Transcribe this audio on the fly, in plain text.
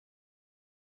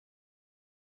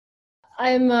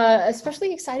I'm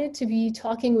especially excited to be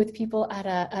talking with people at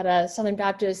a Southern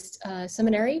Baptist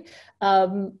seminary.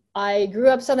 I grew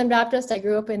up Southern Baptist. I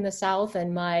grew up in the South,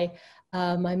 and my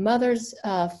mother's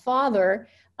father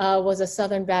was a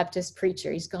Southern Baptist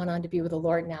preacher. He's gone on to be with the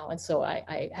Lord now. And so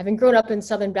having grown up in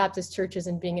Southern Baptist churches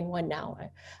and being in one now,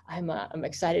 I'm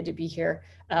excited to be here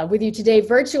with you today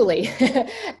virtually.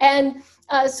 And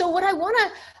so what I want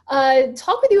to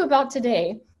talk with you about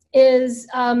today is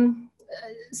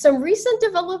some recent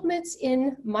developments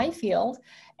in my field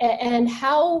and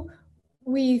how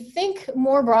we think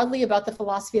more broadly about the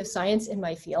philosophy of science in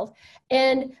my field.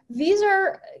 And these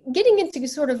are getting into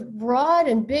sort of broad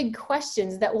and big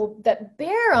questions that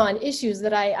bear on issues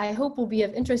that I hope will be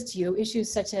of interest to you,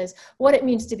 issues such as what it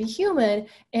means to be human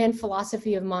and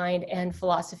philosophy of mind and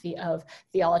philosophy of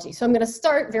theology. So I'm going to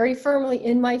start very firmly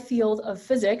in my field of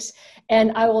physics,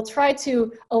 and I will try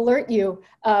to alert you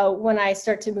when I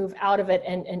start to move out of it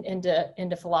and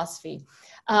into philosophy.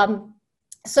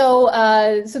 So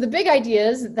the big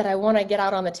ideas that I want to get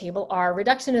out on the table are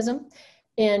reductionism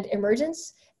and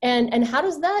emergence, and how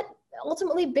does that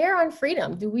ultimately bear on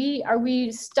freedom? Are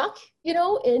we stuck,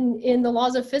 in the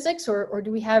laws of physics, or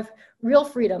do we have real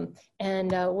freedom?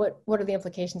 And what are the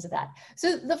implications of that?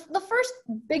 So the first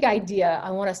big idea I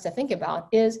want us to think about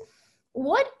is,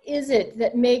 what is it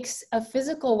that makes a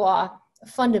physical law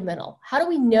fundamental? How do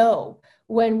we know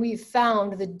when we've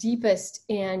found the deepest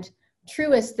and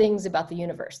truest things about the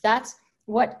universe? That's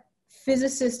what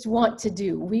physicists want to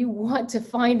do. We want to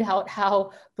find out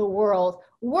how the world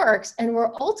works, and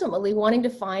we're ultimately wanting to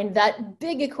find that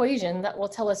big equation that will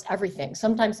tell us everything.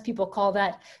 Sometimes people call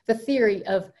that the theory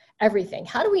of everything.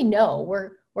 How do we know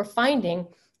we're finding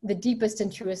the deepest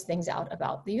and truest things out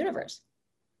about the universe?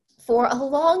 For a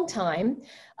long time,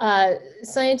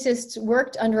 scientists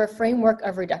worked under a framework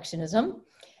of reductionism,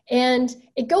 and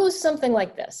it goes something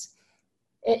like this.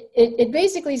 It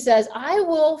basically says, I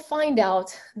will find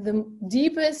out the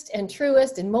deepest and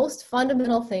truest and most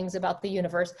fundamental things about the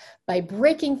universe by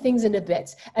breaking things into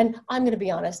bits. And I'm going to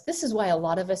be honest, this is why a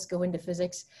lot of us go into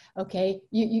physics, okay?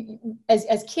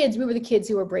 As kids, we were the kids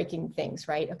who were breaking things,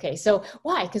 right? Okay, so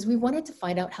why? Because we wanted to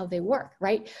find out how they work,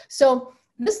 right? So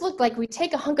this looked like we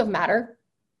take a hunk of matter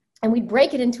and we'd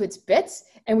break it into its bits,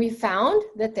 and we found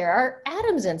that there are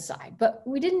atoms inside. But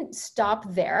we didn't stop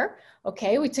there,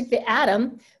 okay? We took the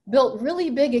atom, built really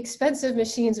big, expensive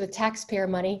machines with taxpayer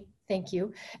money, thank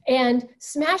you, and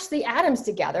smashed the atoms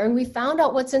together, and we found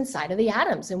out what's inside of the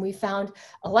atoms. And we found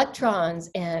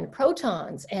electrons and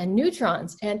protons and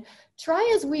neutrons. And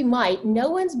try as we might,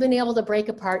 no one's been able to break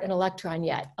apart an electron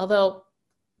yet, although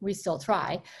we still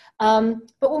try.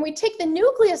 But when we take the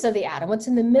nucleus of the atom, what's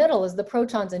in the middle is the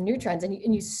protons and neutrons,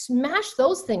 and you smash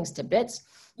those things to bits,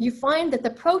 you find that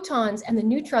the protons and the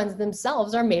neutrons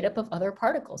themselves are made up of other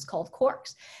particles called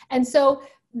quarks. And so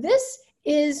this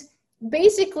is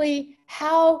basically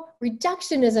how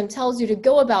reductionism tells you to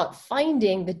go about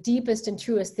finding the deepest and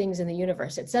truest things in the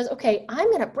universe. It says, okay,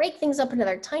 I'm going to break things up into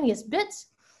their tiniest bits.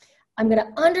 I'm going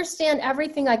to understand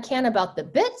everything I can about the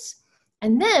bits,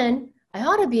 and then I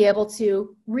ought to be able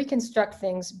to reconstruct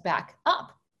things back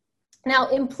up. Now,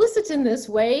 implicit in this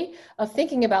way of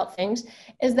thinking about things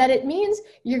is that it means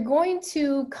you're going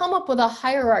to come up with a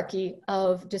hierarchy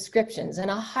of descriptions and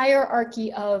a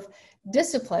hierarchy of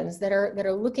disciplines that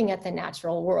are looking at the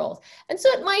natural world. And so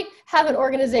it might have an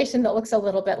organization that looks a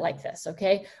little bit like this,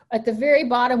 okay? At the very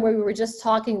bottom where we were just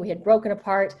talking, we had broken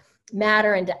apart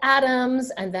matter into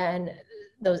atoms, and then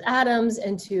those atoms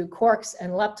into quarks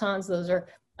and leptons. Those are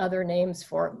other names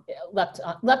for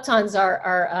leptons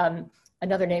are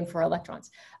another name for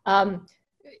electrons.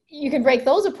 You can break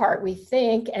those apart, we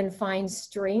think, and find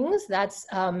strings. That's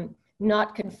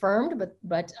not confirmed,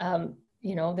 but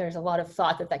there's a lot of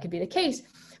thought that could be the case.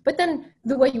 But then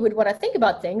the way you would want to think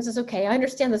about things is, okay, I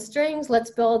understand the strings.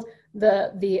 Let's build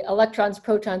the electrons,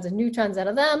 protons, and neutrons out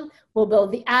of them. We'll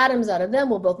build the atoms out of them.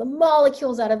 We'll build the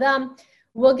molecules out of them.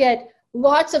 We'll get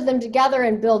lots of them together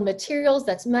and build materials.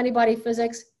 That's many-body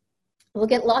physics. We'll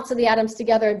get lots of the atoms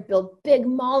together and build big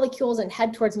molecules and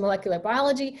head towards molecular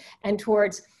biology and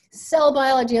towards cell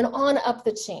biology and on up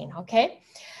the chain, okay?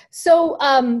 So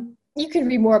you can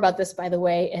read more about this, by the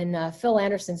way, in Phil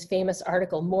Anderson's famous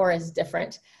article, More is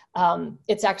Different.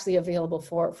 It's actually available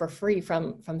for free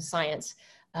from Science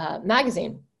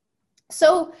magazine.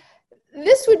 So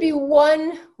this would be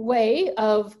one way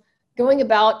of going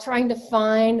about trying to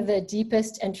find the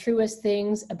deepest and truest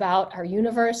things about our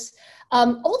universe.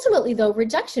 Ultimately, though,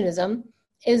 reductionism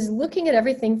is looking at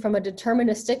everything from a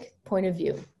deterministic point of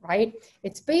view, right?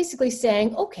 It's basically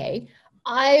saying, okay,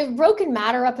 I've broken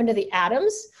matter up into the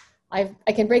atoms.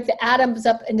 I can break the atoms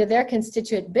up into their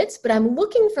constituent bits, but I'm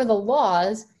looking for the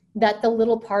laws that the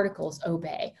little particles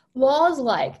obey. Laws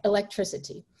like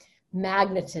electricity,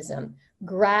 magnetism,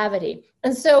 gravity.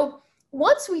 And so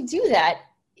once we do that,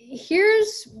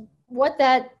 here's what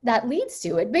that leads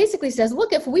to. It basically says,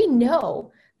 look, if we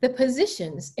know the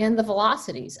positions and the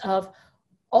velocities of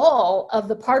all of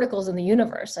the particles in the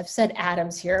universe, I've said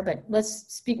atoms here, but let's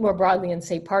speak more broadly and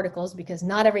say particles, because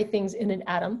not everything's in an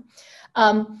atom.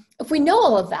 If we know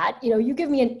all of that, you give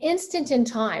me an instant in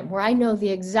time where I know the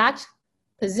exact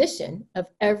position of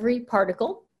every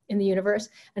particle in the universe,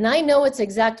 and I know its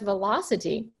exact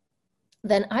velocity,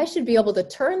 then I should be able to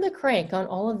turn the crank on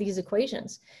all of these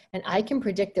equations, and I can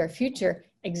predict their future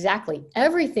exactly.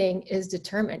 Everything is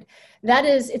determined. That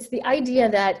is, it's the idea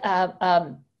that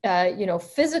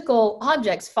physical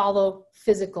objects follow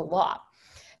physical law.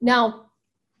 Now,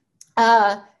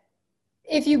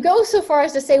 if you go so far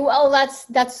as to say, well,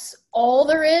 that's all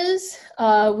there is,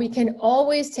 we can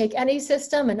always take any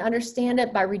system and understand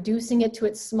it by reducing it to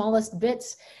its smallest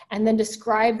bits, and then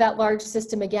describe that large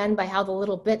system again by how the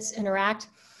little bits interact.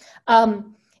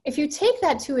 If you take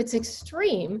that to its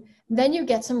extreme, then you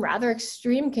get some rather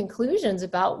extreme conclusions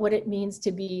about what it means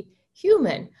to be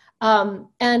human.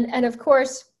 And of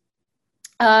course,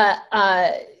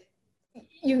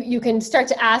 you can start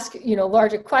to ask,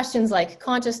 larger questions like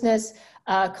consciousness.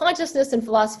 Consciousness and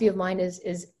philosophy of mind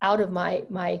is out of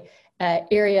my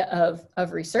area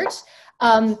of research.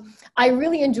 I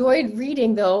really enjoyed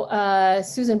reading, though,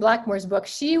 Susan Blackmore's book.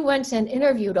 She went and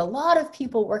interviewed a lot of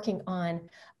people working on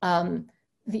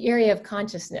the area of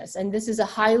consciousness. And this is a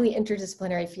highly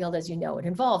interdisciplinary field, as you know. It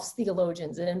involves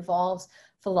theologians, it involves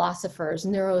philosophers,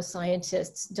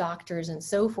 neuroscientists, doctors, and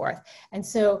so forth. And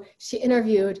so she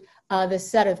interviewed this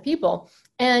set of people.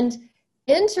 And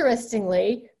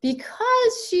interestingly,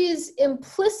 because she's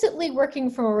implicitly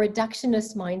working from a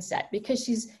reductionist mindset, because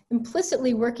she's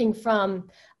implicitly working from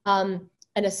an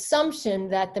assumption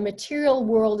that the material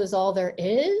world is all there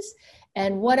is,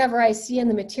 and whatever I see in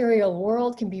the material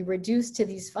world can be reduced to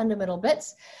these fundamental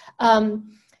bits,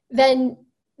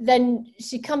 then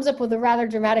she comes up with a rather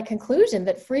dramatic conclusion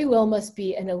that free will must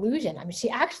be an illusion. I mean, she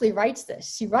actually writes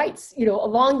this. She writes,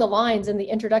 along the lines in the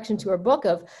introduction to her book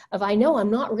of I know I'm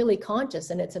not really conscious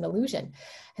and it's an illusion.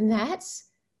 And that's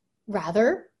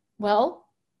rather, well,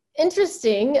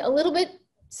 interesting, a little bit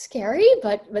scary,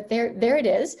 but there it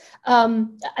is. I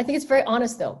think it's very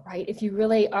honest though, right? If you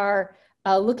really are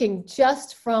looking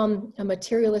just from a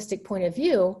materialistic point of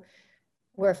view,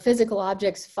 where physical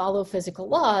objects follow physical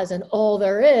laws, and all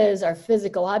there is are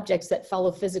physical objects that follow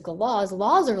physical laws.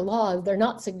 Laws are laws, they're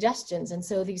not suggestions. And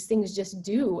so these things just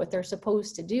do what they're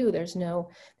supposed to do. There's no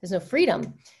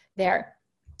freedom there.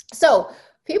 So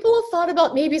people have thought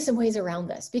about maybe some ways around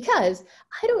this, because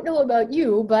I don't know about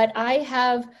you, but I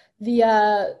have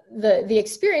the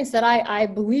experience that I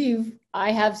believe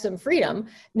I have some freedom.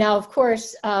 Now, of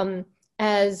course,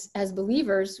 as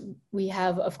believers, we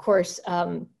have, of course,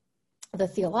 the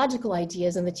theological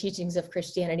ideas and the teachings of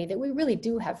Christianity that we really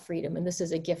do have freedom, and this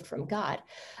is a gift from God.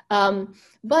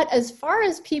 But as far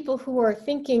as people who are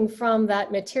thinking from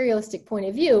that materialistic point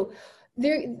of view,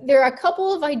 there are a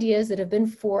couple of ideas that have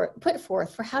been put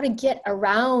forth for how to get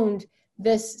around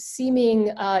this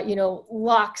seeming,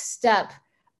 lockstep.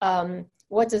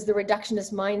 What does the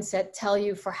reductionist mindset tell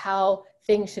you for how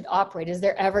things should operate? Is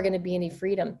there ever going to be any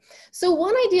freedom? So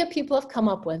one idea people have come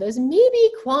up with is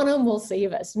maybe quantum will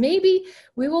save us. Maybe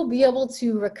we will be able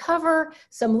to recover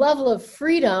some level of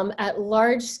freedom at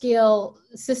large scale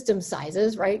system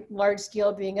sizes, right? Large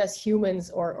scale being us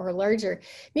humans or larger.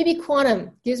 Maybe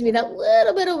quantum gives me that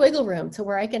little bit of wiggle room to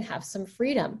where I can have some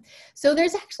freedom. So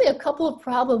there's actually a couple of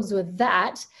problems with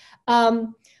that.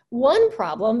 One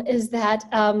problem is that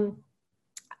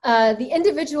the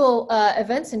individual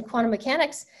events in quantum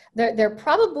mechanics, they're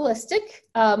probabilistic.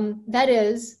 That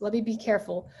is, let me be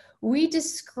careful, we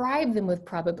describe them with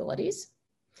probabilities.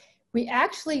 We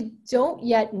actually don't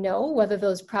yet know whether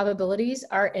those probabilities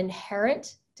are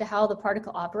inherent to how the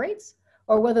particle operates,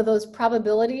 or whether those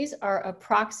probabilities are a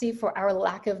proxy for our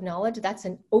lack of knowledge. That's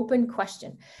an open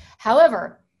question.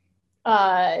 However,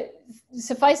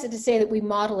 suffice it to say that we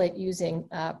model it using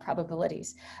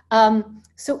probabilities.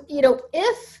 So,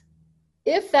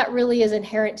 if that really is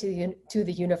inherent to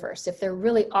the universe, if there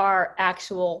really are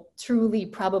actual, truly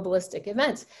probabilistic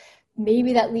events,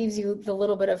 maybe that leaves you the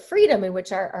little bit of freedom in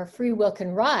which our free will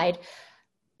can ride.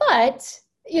 But,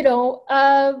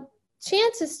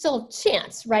 chance is still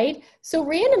chance, right? So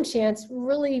random chance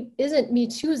really isn't me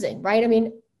choosing, right? I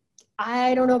mean,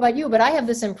 I don't know about you, but I have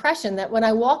this impression that when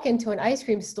I walk into an ice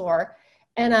cream store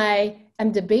and I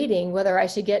am debating whether I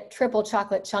should get triple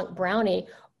chocolate chunk brownie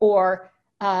or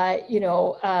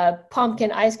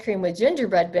pumpkin ice cream with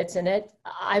gingerbread bits in it,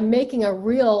 I'm making a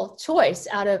real choice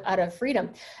out of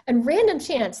freedom. And random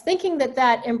chance, thinking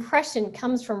that impression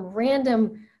comes from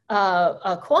random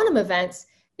quantum events,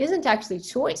 isn't actually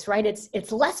choice, right?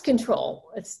 It's less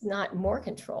control. It's not more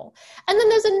control. And then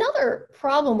there's another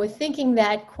problem with thinking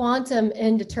that quantum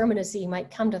indeterminacy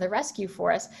might come to the rescue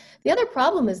for us. The other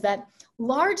problem is that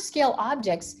large-scale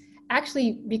objects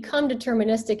actually become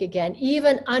deterministic again,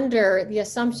 even under the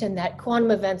assumption that quantum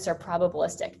events are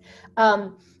probabilistic.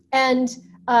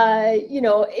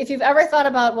 If you've ever thought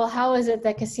about, well, how is it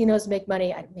that casinos make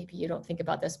money? Maybe you don't think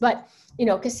about this, but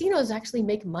casinos actually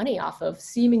make money off of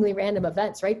seemingly random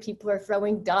events, right? People are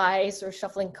throwing dice or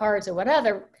shuffling cards or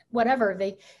whatever.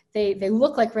 They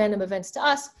look like random events to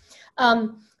us,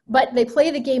 but they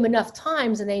play the game enough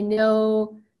times and they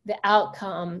know the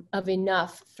outcome of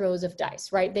enough throws of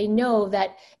dice, right? They know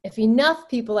that if enough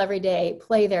people every day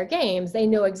play their games, they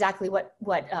know exactly what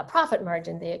profit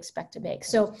margin they expect to make.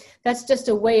 So that's just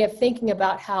a way of thinking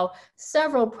about how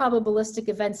several probabilistic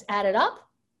events added up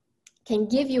can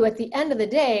give you, at the end of the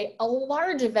day, a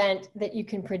large event that you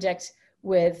can predict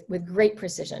with great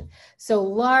precision. So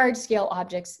large scale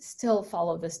objects still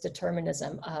follow this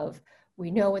determinism of, we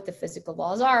know what the physical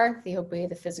laws are, they obey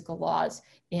the physical laws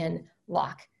in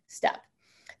lockstep.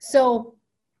 So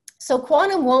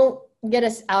quantum won't get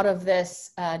us out of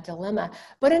this dilemma.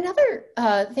 But another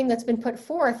thing that's been put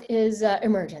forth is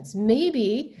emergence.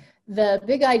 Maybe the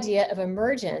big idea of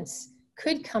emergence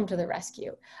could come to the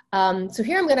rescue. So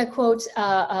here I'm going to quote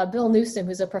Bill Newsom,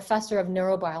 who's a professor of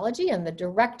neurobiology and the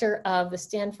director of the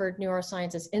Stanford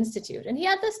Neurosciences Institute. And he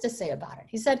had this to say about it.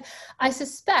 He said, "I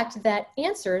suspect that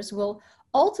answers will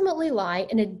ultimately lie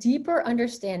in a deeper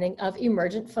understanding of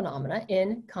emergent phenomena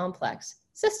in complex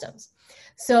systems."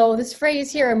 So this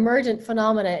phrase here, emergent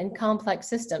phenomena in complex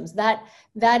systems, that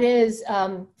is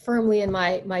firmly in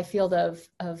my field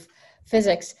of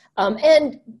physics,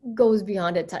 and goes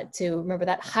beyond it to remember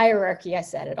that hierarchy I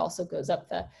said. It also goes up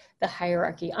the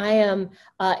hierarchy. I am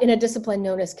in a discipline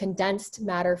known as condensed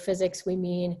matter physics. We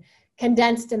mean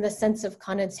condensed in the sense of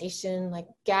condensation, like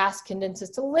gas condenses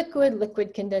to liquid,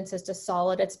 liquid condenses to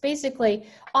solid. It's basically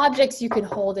objects you can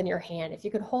hold in your hand. If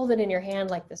you could hold it in your hand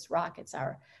like this rock, it's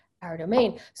our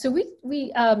domain. So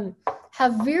we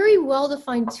have very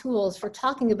well-defined tools for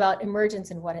talking about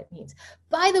emergence and what it means.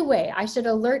 By the way, I should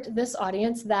alert this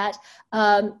audience that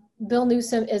Bill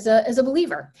Newsom is a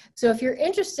believer. So if you're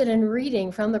interested in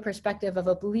reading from the perspective of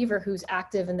a believer who's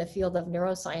active in the field of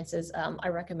neurosciences, I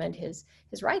recommend his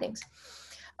writings.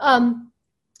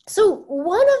 So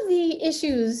one of the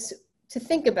issues to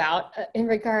think about in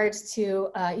regards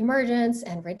to emergence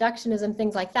and reductionism,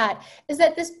 things like that, is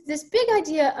that this big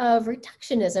idea of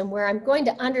reductionism, where I'm going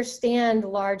to understand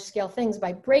large scale things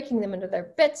by breaking them into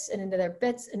their bits and into their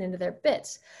bits and into their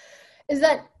bits, is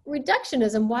that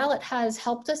reductionism, while it has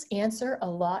helped us answer a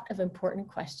lot of important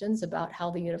questions about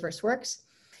how the universe works,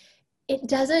 it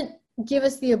doesn't give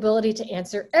us the ability to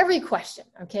answer every question,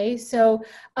 okay? So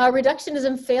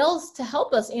reductionism fails to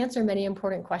help us answer many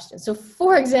important questions. So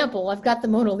for example, I've got the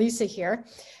Mona Lisa here,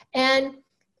 and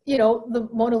the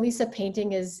Mona Lisa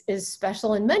painting is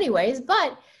special in many ways,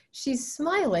 but she's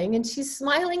smiling, and she's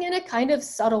smiling in a kind of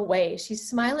subtle way. She's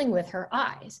smiling with her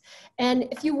eyes. And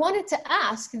if you wanted to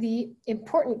ask the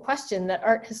important question that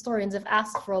art historians have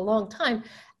asked for a long time,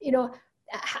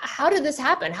 how did this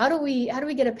happen? How do we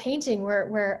get a painting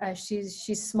where she's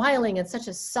smiling in such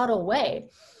a subtle way?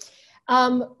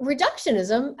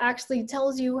 Reductionism actually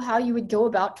tells you how you would go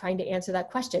about trying to answer that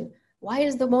question. Why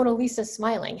is the Mona Lisa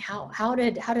smiling? How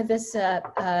did this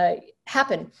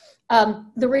happen?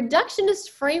 The reductionist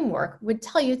framework would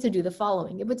tell you to do the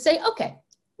following. It would say, okay,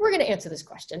 we're going to answer this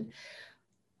question.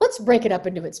 Let's break it up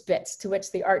into its bits, to which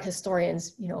the art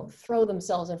historians, throw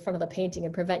themselves in front of the painting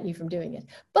and prevent you from doing it.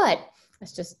 But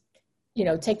let's just,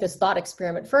 take this thought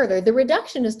experiment further. The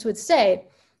reductionist would say,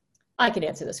 I can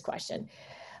answer this question.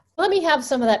 Let me have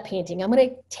some of that painting. I'm going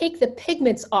to take the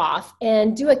pigments off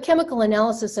and do a chemical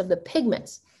analysis of the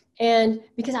pigments. And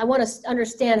because I want to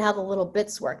understand how the little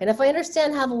bits work. And if I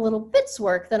understand how the little bits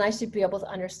work, then I should be able to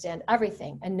understand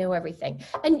everything and know everything.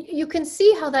 And you can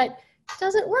see how that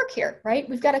doesn't work here, right?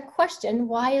 We've got a question,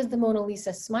 why is the Mona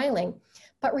Lisa smiling?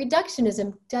 But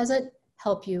reductionism doesn't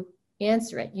help you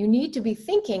answer it. You need to be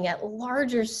thinking at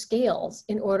larger scales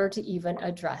in order to even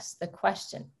address the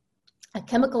question. A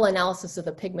chemical analysis of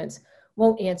the pigments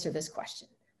won't answer this question,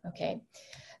 okay?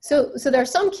 So there are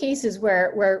some cases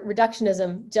where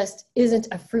reductionism just isn't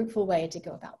a fruitful way to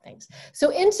go about things. So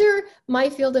enter my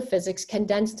field of physics,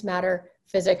 condensed matter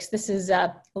physics. This is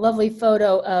a lovely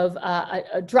photo of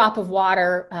a drop of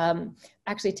water,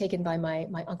 actually taken by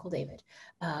my Uncle David.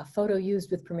 Photo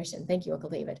used with permission. Thank you, Uncle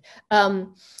David.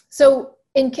 So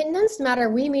in condensed matter,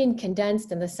 we mean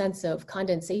condensed in the sense of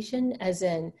condensation, as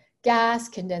in gas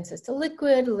condenses to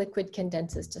liquid, liquid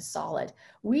condenses to solid.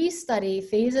 We study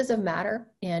phases of matter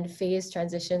and phase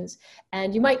transitions.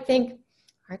 And you might think,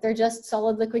 aren't there just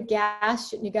solid, liquid, gas?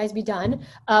 Shouldn't you guys be done?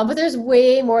 But there's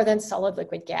way more than solid,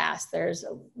 liquid, gas. There's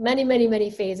many, many,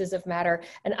 many phases of matter.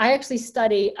 And I actually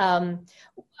study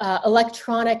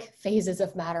electronic phases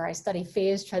of matter. I study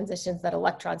phase transitions that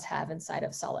electrons have inside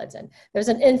of solids. And there's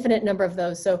an infinite number of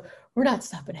those. So we're not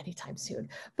stopping anytime soon.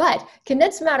 But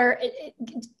condensed matter,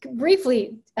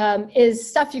 briefly, is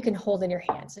stuff you can hold in your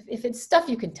hands. If it's stuff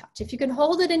you can touch, if you can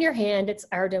hold it in your hand, it's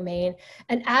our domain.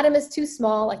 An atom is too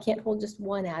small. I can't hold just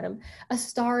one atom. A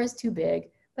star is too big.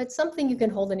 But something you can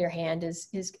hold in your hand is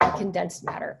a condensed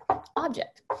matter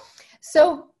object.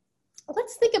 So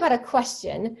let's think about a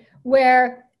question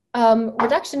where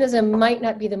reductionism might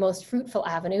not be the most fruitful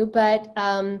avenue, but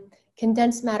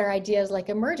condensed matter ideas like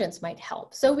emergence might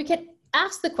help. So we could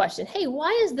ask the question, hey,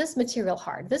 why is this material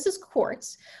hard? This is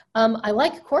quartz. I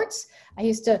like quartz. I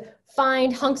used to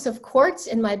find hunks of quartz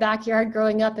in my backyard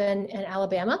growing up in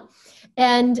Alabama.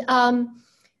 And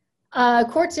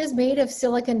quartz is made of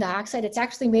silicon dioxide. It's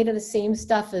actually made of the same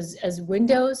stuff as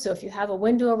windows. So if you have a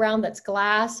window around that's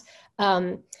glass,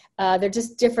 they're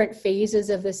just different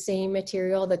phases of the same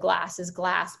material. The glass is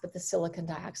glass, but the silicon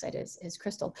dioxide is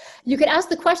crystal. You could ask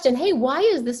the question, hey, why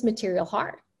is this material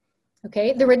hard?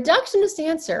 Okay, the reductionist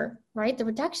answer, right? The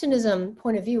reductionism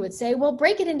point of view would say, well,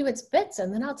 break it into its bits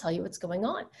and then I'll tell you what's going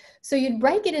on. So you'd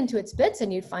break it into its bits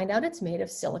and you'd find out it's made of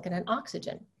silicon and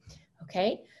oxygen.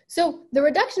 Okay, so the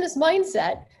reductionist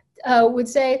mindset would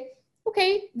say,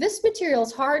 okay, this material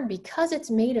is hard because it's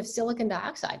made of silicon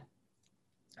dioxide,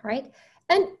 right?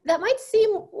 And that might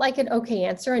seem like an okay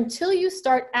answer until you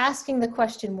start asking the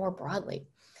question more broadly.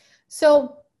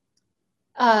 So,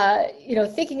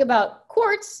 thinking about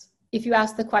quartz, if you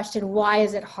ask the question, why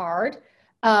is it hard?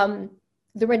 The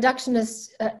reductionist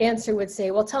answer would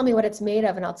say, well, tell me what it's made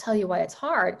of and I'll tell you why it's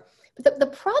hard. But the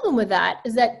problem with that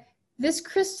is that this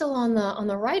crystal on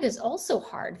the right is also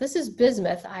hard. This is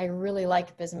bismuth. I really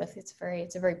like bismuth. It's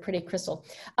a very pretty crystal.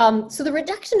 So the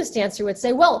reductionist answer would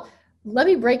say, well, let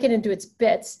me break it into its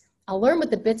bits. I'll learn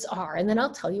what the bits are, and then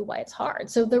I'll tell you why it's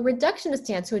hard. So the reductionist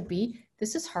answer would be,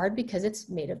 this is hard because it's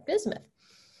made of bismuth.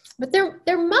 But there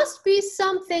must be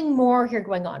something more here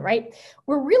going on, right?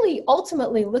 We're really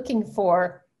ultimately looking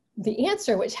for the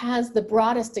answer which has the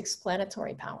broadest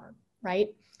explanatory power, right?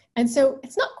 And so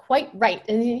it's not quite right.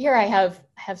 And here I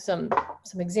have some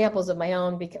examples of my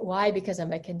own. Why? Because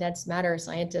I'm a condensed matter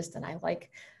scientist and I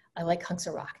like hunks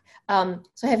of rock.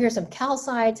 So I have here some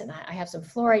calcites and I have some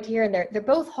fluorite here, and they're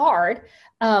both hard.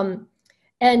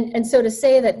 And so to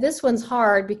say that this one's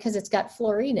hard because it's got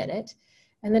fluorine in it,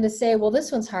 and then to say, well,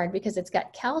 this one's hard because it's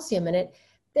got calcium in it,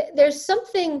 there's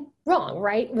something wrong,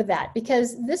 right, with that,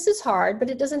 because this is hard, but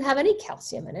it doesn't have any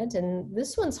calcium in it, and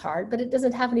this one's hard, but it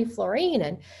doesn't have any fluorine,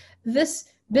 and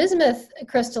this bismuth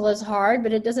crystal is hard,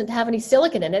 but it doesn't have any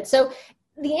silicon in it. So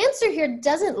the answer here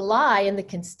doesn't lie in the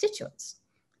constituents.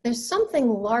 There's something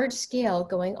large scale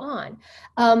going on.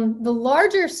 The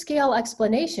larger scale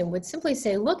explanation would simply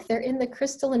say, look, they're in the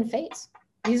crystalline phase.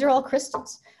 These are all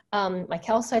crystals. My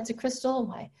calcite's a crystal,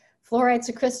 my fluorite's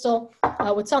a crystal.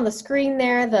 What's on the screen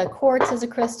there, the quartz is a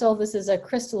crystal. This is a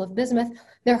crystal of bismuth.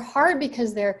 They're hard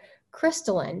because they're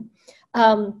crystalline.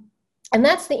 And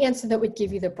that's the answer that would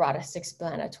give you the broadest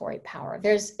explanatory power.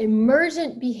 There's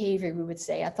emergent behavior, we would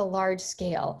say, at the large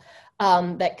scale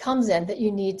that comes in that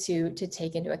you need to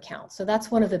take into account. So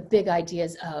that's one of the big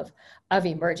ideas of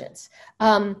emergence.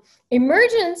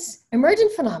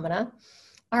 Emergent phenomena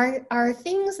are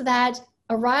things that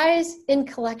arise in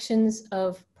collections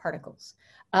of particles.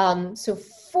 So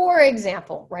for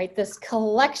example, right, this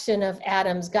collection of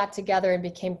atoms got together and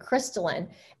became crystalline,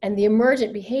 and the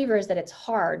emergent behavior is that it's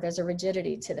hard, there's a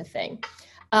rigidity to the thing.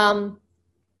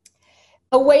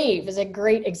 A wave is a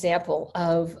great example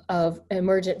of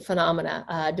emergent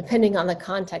phenomena, depending on the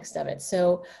context of it.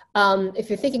 So if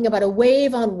you're thinking about a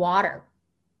wave on water,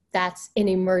 that's an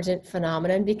emergent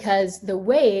phenomenon because the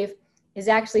wave is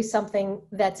actually something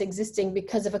that's existing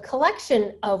because of a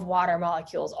collection of water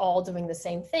molecules all doing the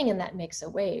same thing, and that makes a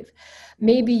wave.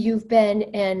 Maybe you've been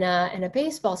in a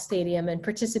baseball stadium and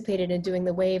participated in doing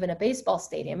the wave in a baseball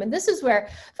stadium, and this is where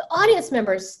the audience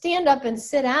members stand up and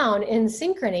sit down in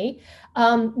synchrony,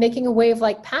 making a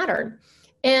wave-like pattern.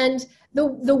 And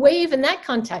The wave in that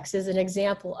context is an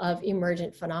example of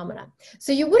emergent phenomena.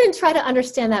 So you wouldn't try to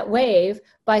understand that wave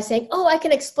by saying, oh, I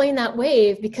can explain that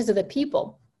wave because of the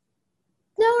people.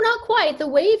 No, not quite. The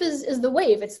wave is the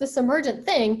wave. It's this emergent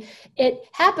thing. It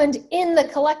happened in the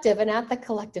collective and at the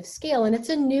collective scale, and it's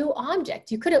a new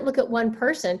object. You couldn't look at one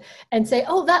person and say,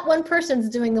 oh, that one person's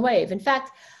doing the wave. In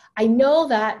fact, I know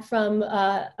that from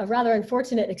a rather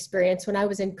unfortunate experience when I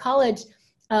was in college.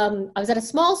 I was at a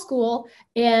small school,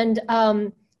 and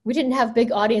we didn't have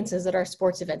big audiences at our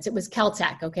sports events. It was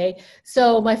Caltech, okay?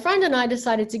 So my friend and I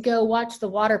decided to go watch the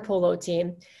water polo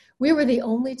team. We were the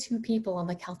only two people on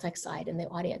the Caltech side in the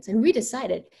audience, and we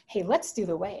decided, hey, let's do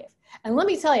the wave. And let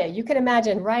me tell you, you can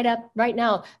imagine right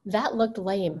now, that looked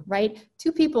lame, right?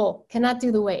 Two people cannot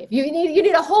do the wave. You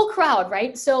need a whole crowd,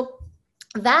 right? So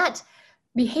that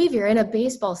behavior in a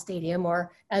baseball stadium,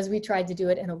 or as we tried to do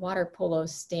it in a water polo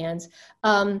stands,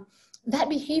 that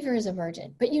behavior is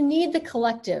emergent, but you need the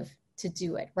collective to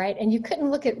do it, right? And you couldn't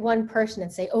look at one person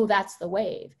and say, oh, that's the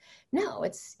wave. No,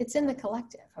 it's in the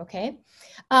collective, okay?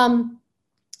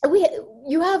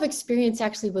 You have experience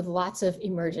actually with lots of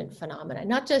emergent phenomena,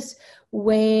 not just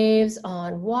waves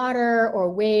on water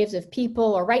or waves of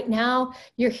people, or right now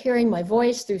you're hearing my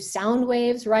voice through sound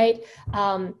waves, right?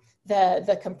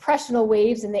 The compressional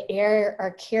waves in the air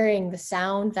are carrying the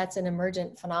sound. That's an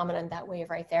emergent phenomenon, that wave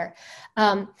right there.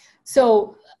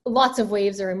 So lots of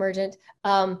waves are emergent.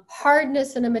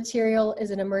 Hardness in a material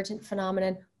is an emergent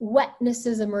phenomenon. Wetness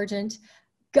is emergent.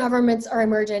 Governments are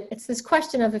emergent. It's this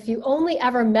question of, if you only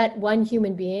ever met one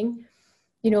human being,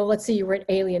 let's say you were an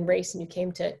alien race and you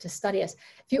came to study us.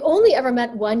 If you only ever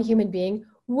met one human being,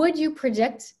 would you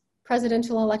predict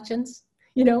presidential elections?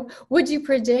 Would you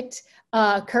predict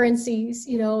currencies,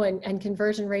 and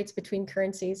conversion rates between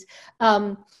currencies?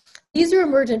 These are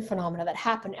emergent phenomena that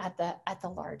happen at the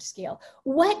large scale.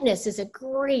 Wetness is a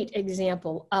great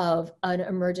example of an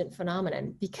emergent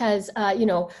phenomenon because,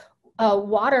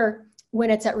 water, when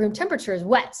it's at room temperature, is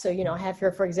wet. So, I have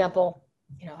here, for example,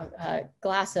 a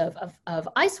glass of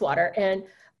ice water, and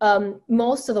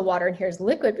most of the water in here is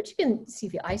liquid, but you can see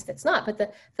the ice that's not. But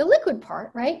the liquid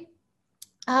part, right,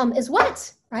 is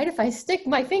wet, right? If I stick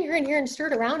my finger in here and stir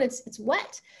it around, it's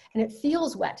wet and it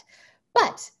feels wet.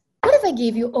 But what if I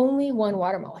gave you only one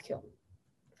water molecule?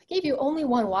 If I gave you only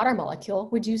one water molecule,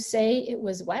 would you say it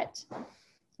was wet?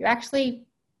 You actually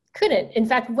couldn't. In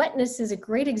fact, wetness is a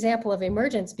great example of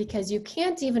emergence because you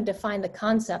can't even define the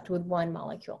concept with one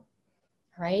molecule,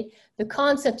 right? The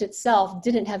concept itself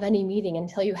didn't have any meaning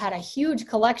until you had a huge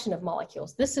collection of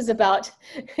molecules. This is about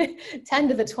 10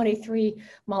 to the 23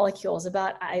 molecules,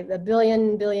 about a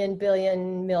billion,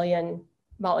 million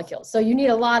molecules. So you need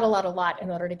a lot in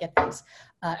order to get these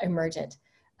emergent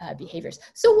behaviors.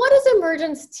 So what does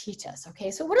emergence teach us?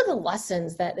 Okay, so what are the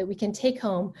lessons that we can take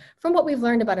home from what we've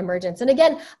learned about emergence? And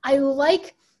again, I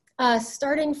like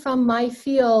starting from my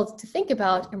field to think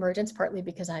about emergence, partly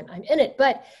because I'm in it,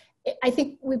 but I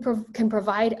think we can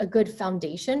provide a good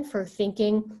foundation for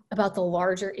thinking about the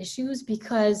larger issues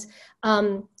because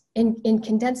in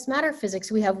condensed matter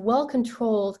physics, we have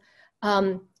well-controlled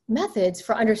methods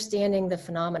for understanding the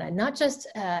phenomena, not just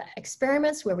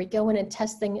experiments where we go in and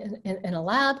test things in a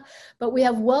lab, but we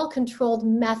have well-controlled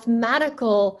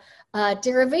mathematical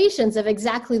derivations of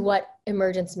exactly what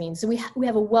emergence means. So we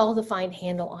have a well-defined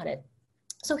handle on it.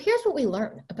 So here's what we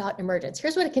learn about emergence.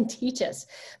 Here's what it can teach us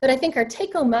that I think are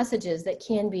take-home messages that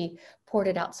can be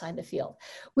ported outside the field.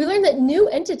 We learn that new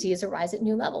entities arise at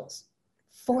new levels.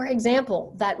 For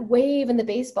example, that wave in the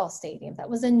baseball stadium, that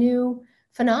was a new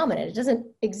phenomenon. It doesn't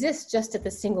exist just at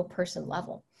the single person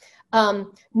level.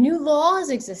 New laws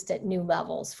exist at new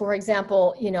levels. For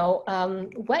example,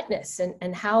 wetness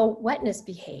and how wetness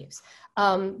behaves.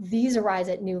 These arise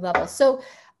at new levels. So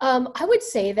I would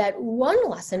say that one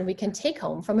lesson we can take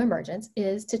home from emergence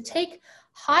is to take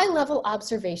high-level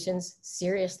observations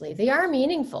seriously. They are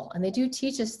meaningful, and they do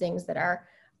teach us things that are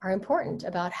important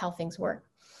about how things work.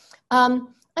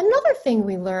 Another thing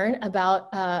we learn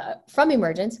about from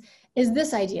emergence is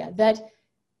this idea that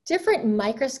different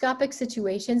microscopic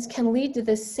situations can lead to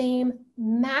the same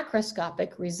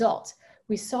macroscopic result.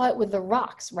 We saw it with the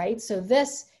rocks, right? So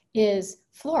this is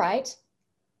fluorite,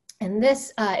 and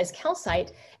this is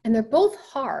calcite, and they're both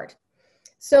hard.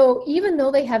 So even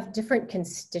though they have different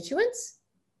constituents,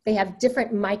 they have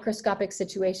different microscopic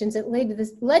situations, it led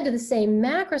to the same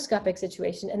macroscopic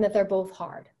situation, and that they're both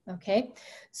hard, okay?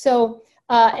 So,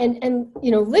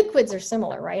 liquids are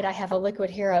similar, right? I have a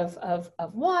liquid here of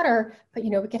water, but,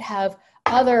 we could have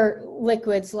other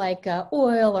liquids like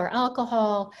oil or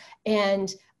alcohol,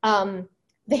 and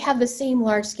they have the same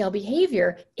large-scale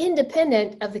behavior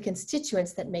independent of the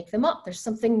constituents that make them up. There's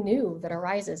something new that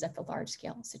arises at the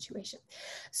large-scale situation.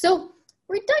 So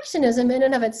reductionism in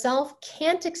and of itself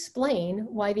can't explain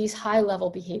why these high-level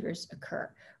behaviors occur.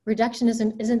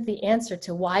 Reductionism isn't the answer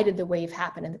to why did the wave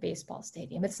happen in the baseball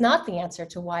stadium. It's not the answer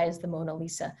to why is the Mona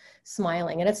Lisa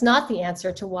smiling. And it's not the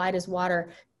answer to why does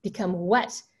water become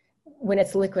wet when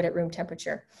it's liquid at room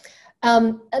temperature.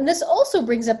 And this also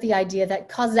brings up the idea that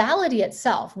causality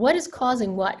itself, what is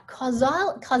causing what?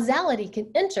 Causality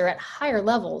can enter at higher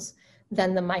levels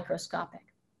than the microscopic,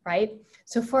 right?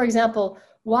 So for example,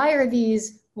 why are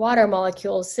these water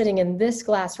molecules sitting in this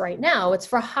glass right now? It's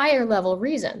for higher level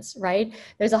reasons, right?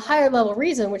 There's a higher level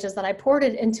reason, which is that I poured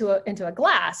it into a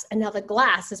glass, and now the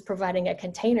glass is providing a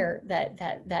container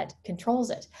that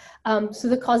controls it. So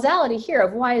the causality here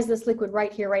of why is this liquid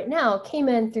right here, right now, came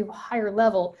in through higher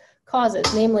level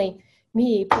causes, namely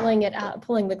me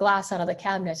pulling the glass out of the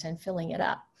cabinet and filling it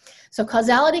up. So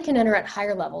causality can enter at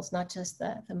higher levels, not just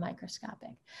the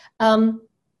microscopic.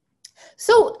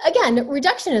 So again,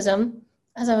 reductionism,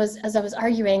 as I was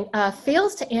arguing,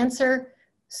 fails to answer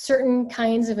certain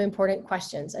kinds of important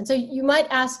questions. And so you might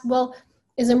ask, well,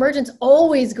 is emergence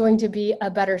always going to be a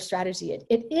better strategy?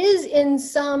 It is in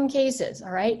some cases,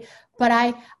 all right?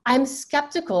 But I'm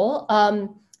skeptical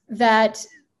that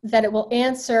it will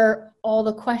answer all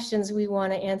the questions we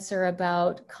want to answer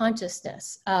about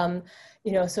consciousness.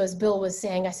 You know, so as Bill was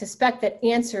saying, I suspect that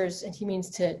answers, and he means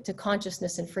to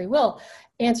consciousness and free will,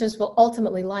 answers will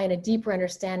ultimately lie in a deeper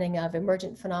understanding of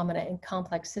emergent phenomena in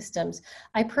complex systems.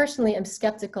 I personally am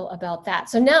skeptical about that.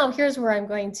 So now here's where I'm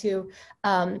going to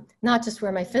not just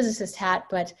wear my physicist hat,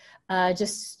 but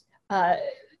just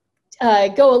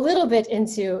go a little bit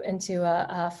into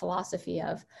a philosophy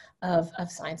of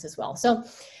science as well. So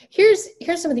here's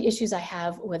some of the issues I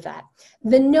have with that.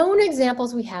 The known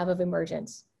examples we have of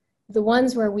emergence, the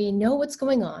ones where we know what's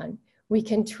going on, we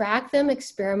can track them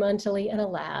experimentally in a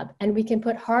lab, and we can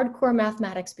put hardcore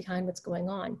mathematics behind what's going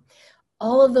on.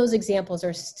 All of those examples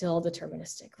are still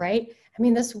deterministic, right? I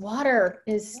mean, this water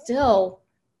is still,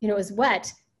 you know, is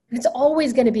wet. It's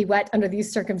always going to be wet under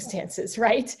these circumstances,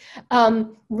 right?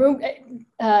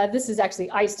 This is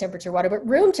actually ice temperature water, but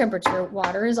room temperature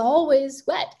water is always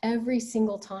wet every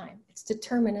single time. It's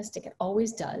deterministic. It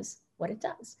always does what it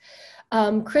does.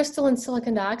 Crystalline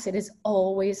silicon dioxide is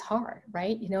always hard,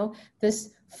 right? You know, this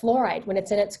fluoride, when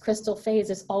it's in its crystal phase,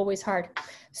 is always hard.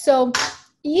 So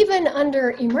even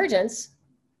under emergence,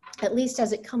 at least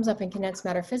as it comes up in condensed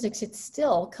matter physics, it's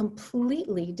still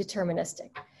completely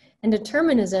deterministic. And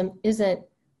determinism isn't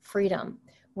freedom.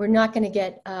 We're not going to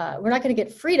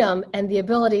get freedom and the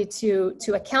ability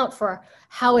to account for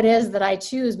how it is that I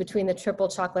choose between the triple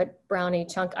chocolate brownie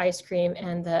chunk ice cream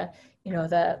and the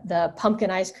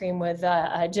pumpkin ice cream with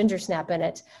a ginger snap in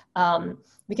it,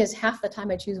 because half the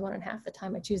time I choose one and half the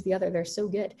time I choose the other. They're so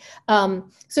good.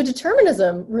 So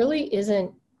determinism really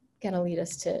isn't going to lead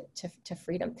us to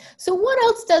freedom. So what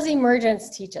else does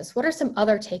emergence teach us? What are some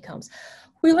other take-homes?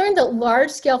 We learned that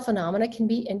large-scale phenomena can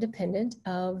be independent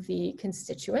of the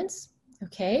constituents.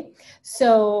 Okay,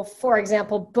 so for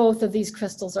example, both of these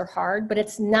crystals are hard, but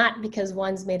it's not because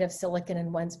one's made of silicon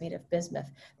and one's made of bismuth.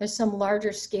 There's some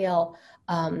larger scale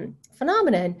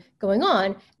phenomenon going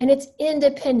on, and it's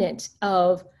independent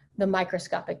of the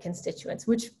microscopic constituents,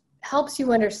 which helps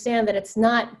you understand that it's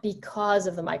not because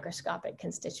of the microscopic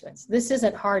constituents. This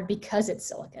isn't hard because it's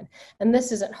silicon, and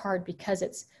this isn't hard because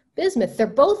it's bismuth. They're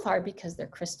both hard because they're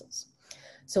crystals.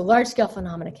 So large-scale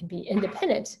phenomena can be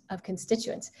independent of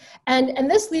constituents. And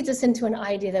this leads us into an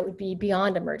idea that would be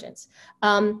beyond emergence.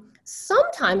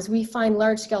 Sometimes we find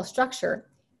large-scale structure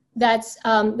that's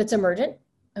emergent,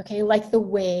 okay, like the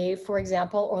wave, for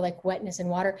example, or like wetness in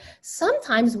water.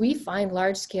 Sometimes we find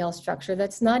large-scale structure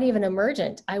that's not even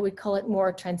emergent. I would call it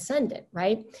more transcendent,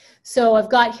 right? So I've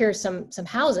got here some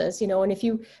houses, you know, and if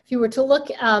you were to look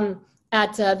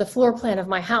at the floor plan of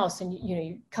my house, and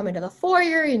you come into the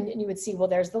foyer and you would see, well,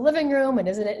 there's the living room, and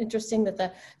isn't it interesting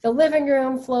that the living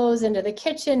room flows into the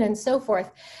kitchen and so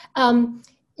forth.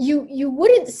 You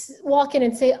wouldn't walk in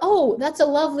and say, oh, that's a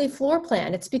lovely floor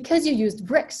plan. It's because you used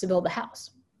bricks to build the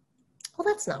house. Well,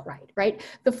 that's not right, right?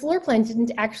 The floor plan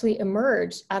didn't actually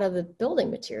emerge out of the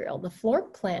building material. The floor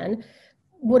plan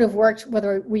would have worked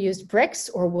whether we used bricks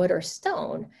or wood or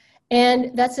stone.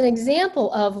 And that's an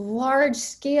example of large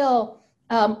scale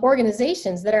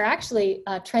organizations that are actually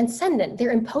transcendent.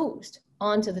 They're imposed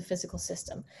onto the physical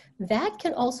system. That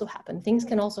can also happen. Things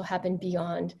can also happen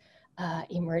beyond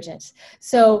emergent.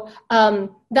 So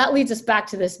that leads us back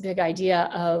to this big idea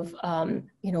of,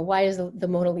 why is the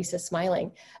Mona Lisa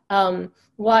smiling?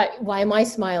 Why am I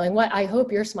smiling? I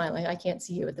hope you're smiling. I can't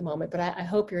see you at the moment, but I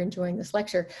hope you're enjoying this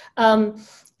lecture.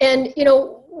 And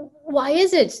why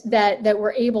is it that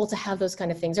we're able to have those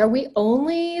kind of things? Are we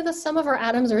only the sum of our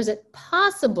atoms, or is it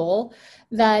possible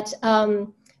that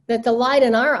that the light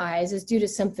in our eyes is due to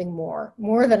something more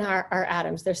than our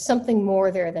atoms? There's something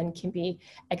more there than can be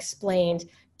explained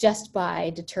just by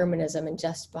determinism and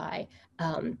just by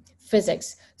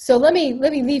physics. So let me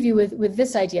leave you with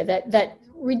this idea that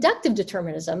reductive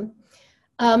determinism,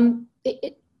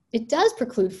 it does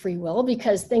preclude free will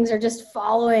because things are just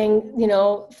following,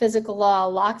 physical law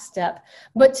lockstep.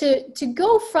 But to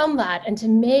go from that and to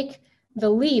make the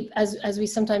leap, as we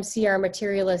sometimes see our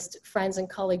materialist friends and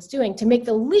colleagues doing, to make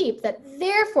the leap that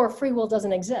therefore free will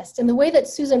doesn't exist in the way that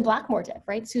Susan Blackmore did,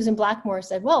 right? Susan Blackmore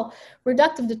said, well,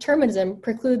 reductive determinism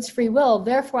precludes free will,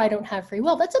 therefore I don't have free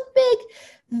will. That's a big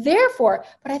therefore,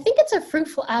 but I think it's a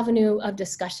fruitful avenue of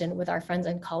discussion with our friends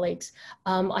and colleagues.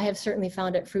 I have certainly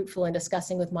found it fruitful in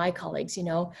discussing with my colleagues,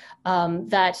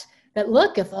 that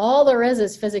look, if all there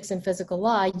is physics and physical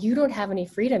law, you don't have any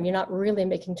freedom. You're not really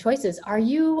making choices. Are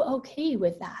you okay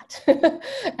with that?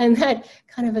 And that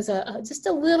kind of is just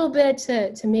a little bit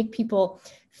to make people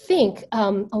think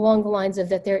along the lines of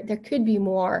that there could be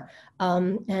more.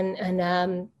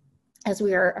 As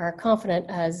we are confident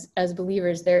as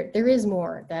believers, there is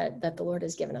more that the Lord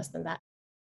has given us than that.